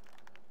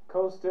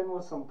 Coast in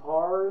with some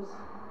pars.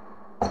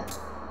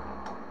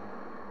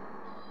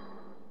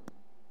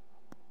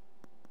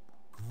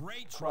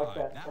 Great try. Like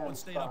that That 10 one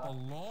stayed up a spot.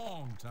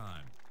 long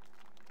time.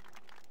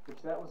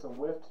 Which that was a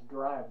whiffed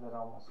drive that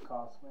almost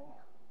cost me.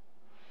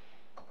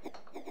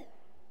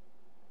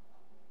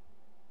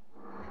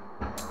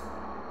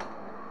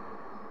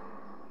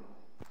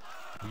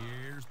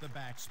 Here's the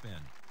backspin.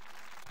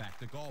 Back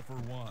to golfer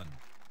 1.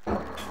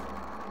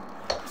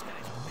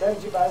 Ben,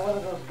 did you buy one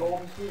of those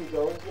golden Kiwi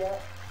goes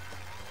yet?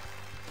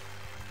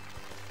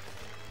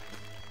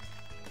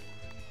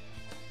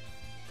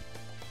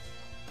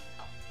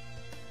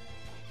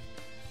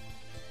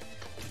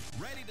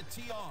 Ready to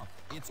tee off.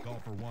 It's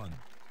golfer 1.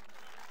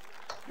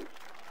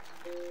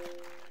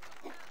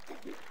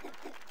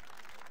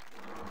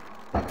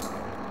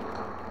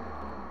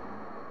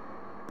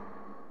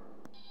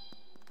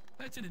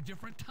 That's in a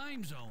different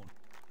time zone.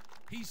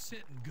 He's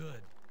sitting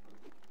good.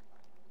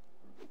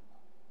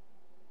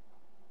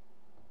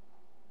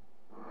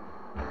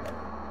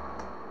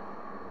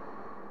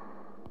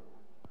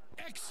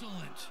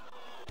 Excellent.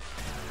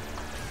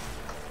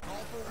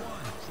 Golfer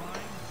 1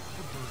 trying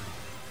for birdie.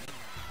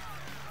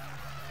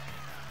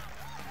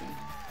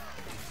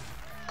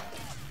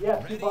 Yeah,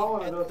 if you Ready bought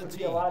one at of those, the it'd be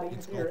tee. a lot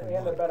It's easier golfer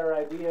and a 1. better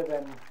idea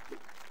than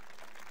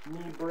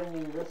me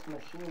bringing this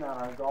machine on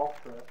our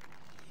golf trip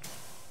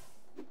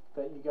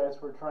that you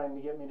guys were trying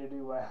to get me to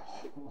do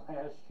last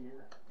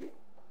year.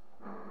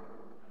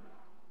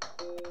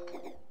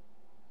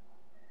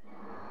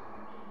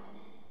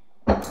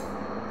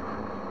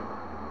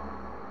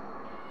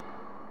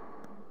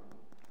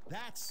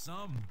 That's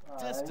some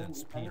I distance,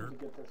 need Peter. to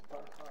get this par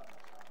 5.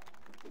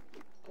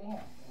 Damn,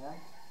 man.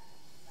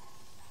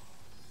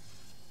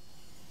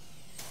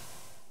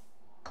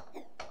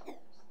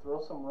 Just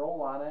throw some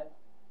roll on it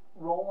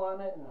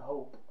and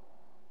hope.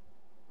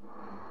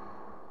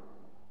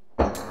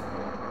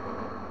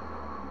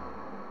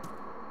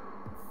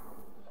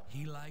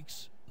 He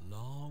likes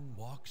long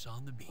walks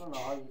on the beach. I don't know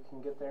how you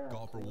can get there.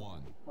 Golfer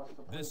one. Must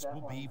have played This that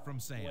will one be from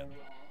Sam. way wrong.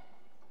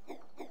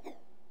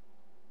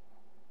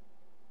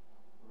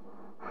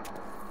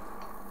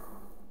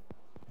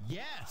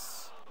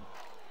 Yes!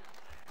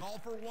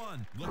 Golfer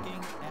one looking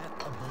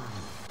at a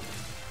birdie.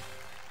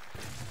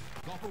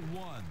 Golfer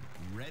one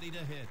ready to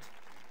hit.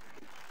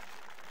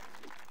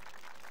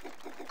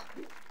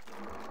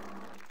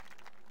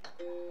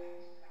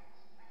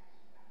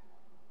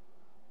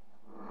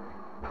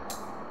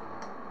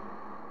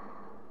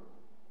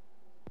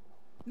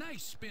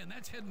 Nice spin.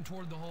 That's heading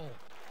toward the hole.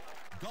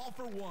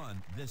 Golfer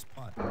one, this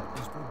putt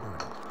is for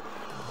birdie.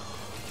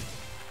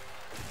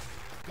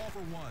 Golfer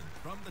one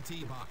from the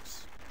tee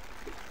box.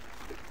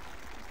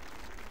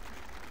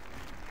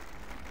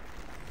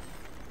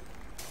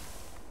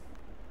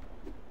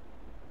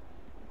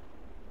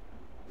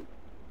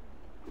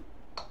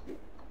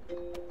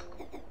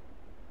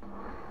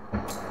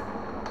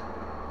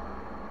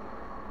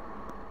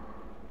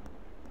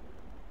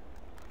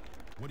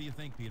 What do you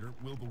think, Peter?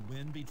 Will the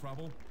wind be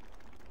trouble?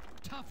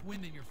 Tough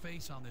wind in your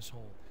face on this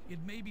hole. It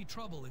may be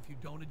trouble if you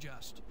don't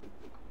adjust.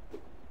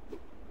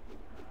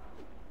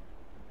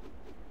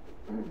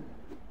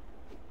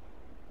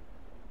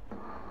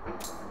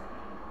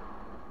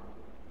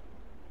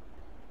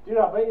 Dude,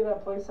 I'll bet you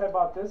that place I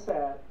bought this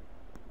at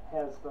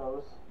has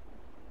those.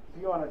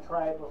 If you want to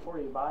try it before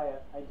you buy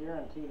it, I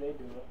guarantee they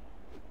do it.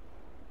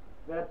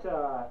 That,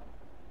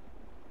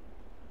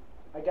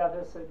 I got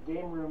this at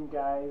Game Room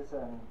Guys,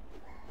 and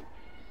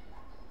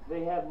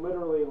they had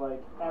literally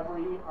like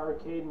every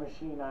arcade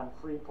machine on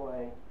free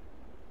play.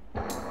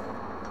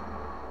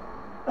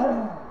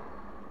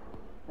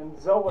 And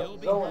Zoe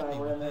and I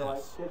were in there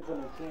like kids in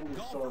a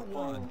candy store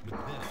playing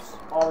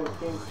all these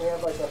games. They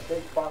had like a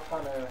big buck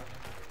hunter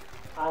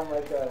on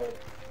like a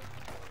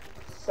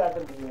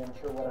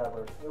 70-inch or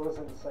whatever. It was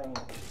insane.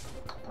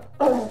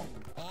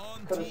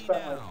 Could have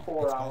spent like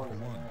 4 hours in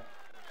there.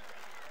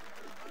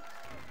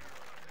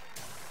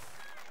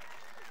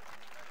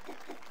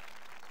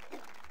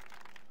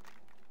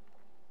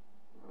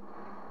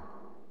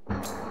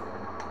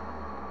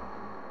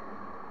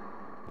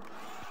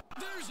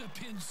 There's a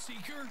pin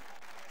seeker.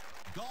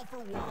 Golfer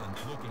one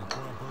looking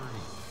for a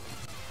birdie.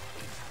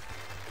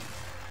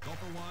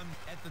 Golfer one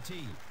at the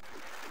tee.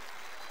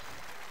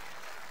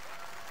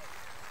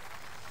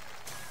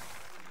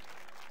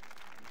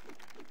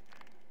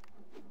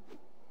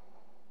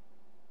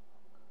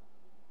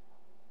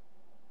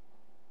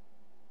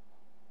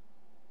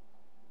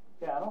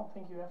 Yeah, I don't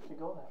think you have to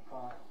go that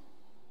far.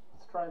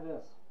 Let's try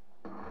this.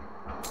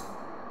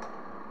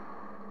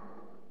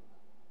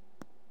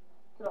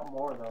 Get up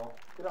more, though.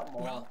 Get up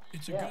more. Well,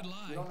 it's a yeah, good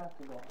lie. You don't have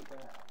to go up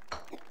there.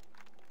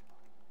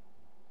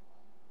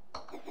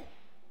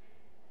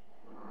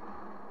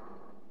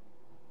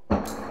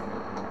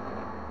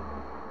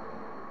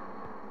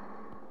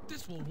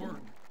 This will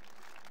work.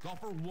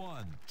 Golfer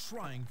one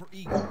trying for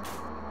eagle.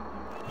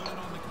 Put it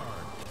on the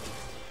card.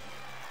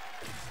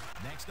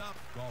 Next up,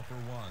 golfer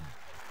one.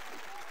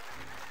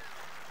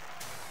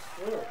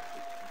 Ew.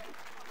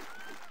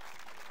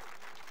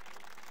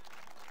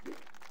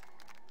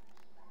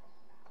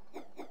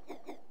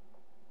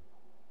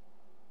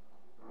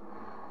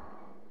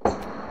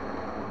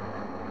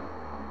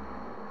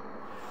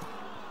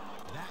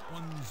 That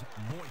one's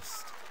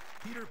moist.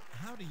 Peter,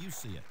 how do you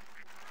see it?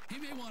 He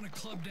may want to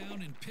club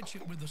down and pitch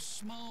it with a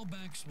small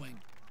backswing.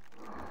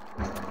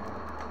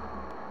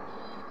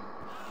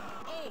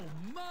 Oh,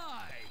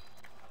 my!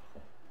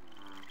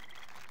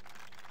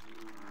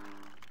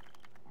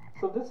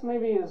 So this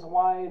maybe is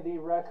why the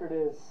record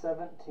is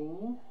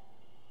 17.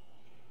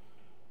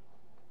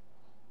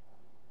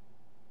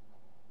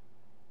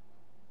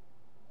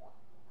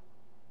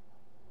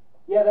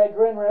 Yeah, that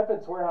Grand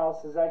Rapids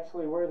warehouse is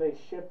actually where they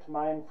shipped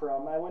mine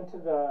from. I went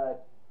to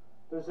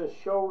there's a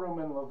showroom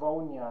in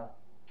Livonia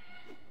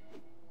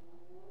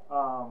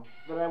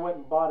that I went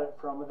and bought it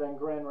from, and then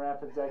Grand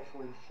Rapids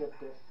actually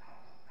shipped it.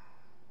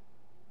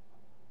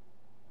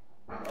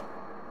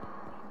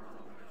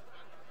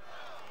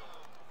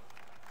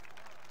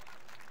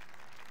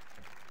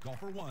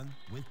 Golfer one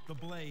with the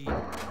blade.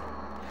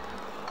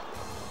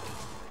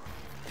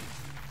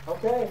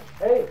 Okay,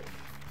 hey,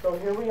 so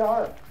here we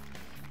are.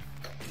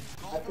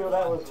 I feel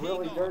that was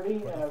really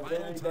dirty and a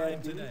very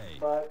bad beat,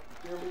 but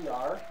here we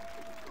are.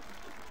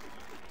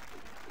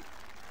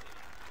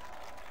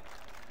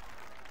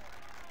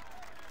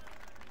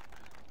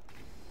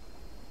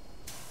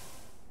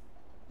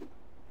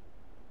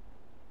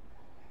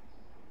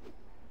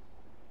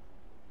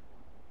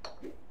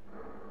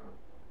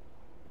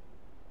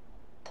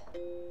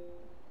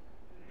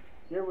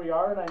 Here we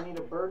are, and I need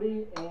a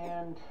birdie,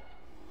 and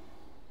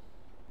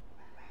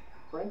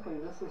frankly,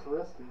 this is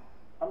risky.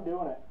 I'm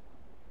doing it.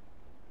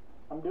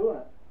 I'm doing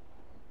it.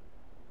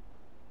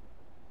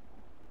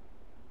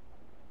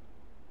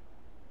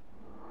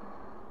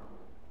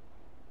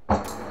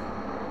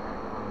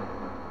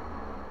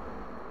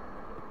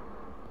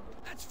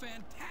 That's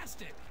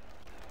fantastic.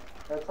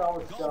 That's how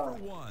it's Golfer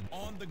done. one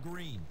on the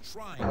green,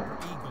 trying for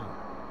eagle.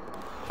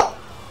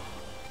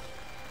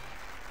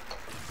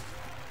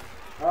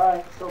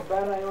 Alright, so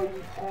Ben, I owe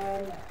you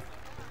 10.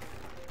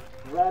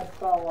 Red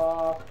fell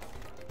off.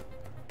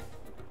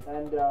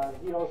 And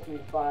he owes me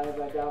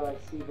 5. I doubt I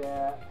see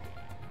that.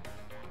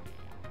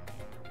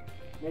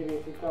 Maybe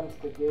if he comes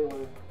to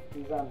Gaylord,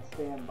 he's on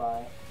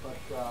standby.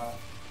 But,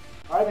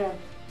 alright man.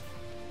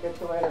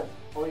 Catch you later.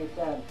 Owe you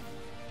 10.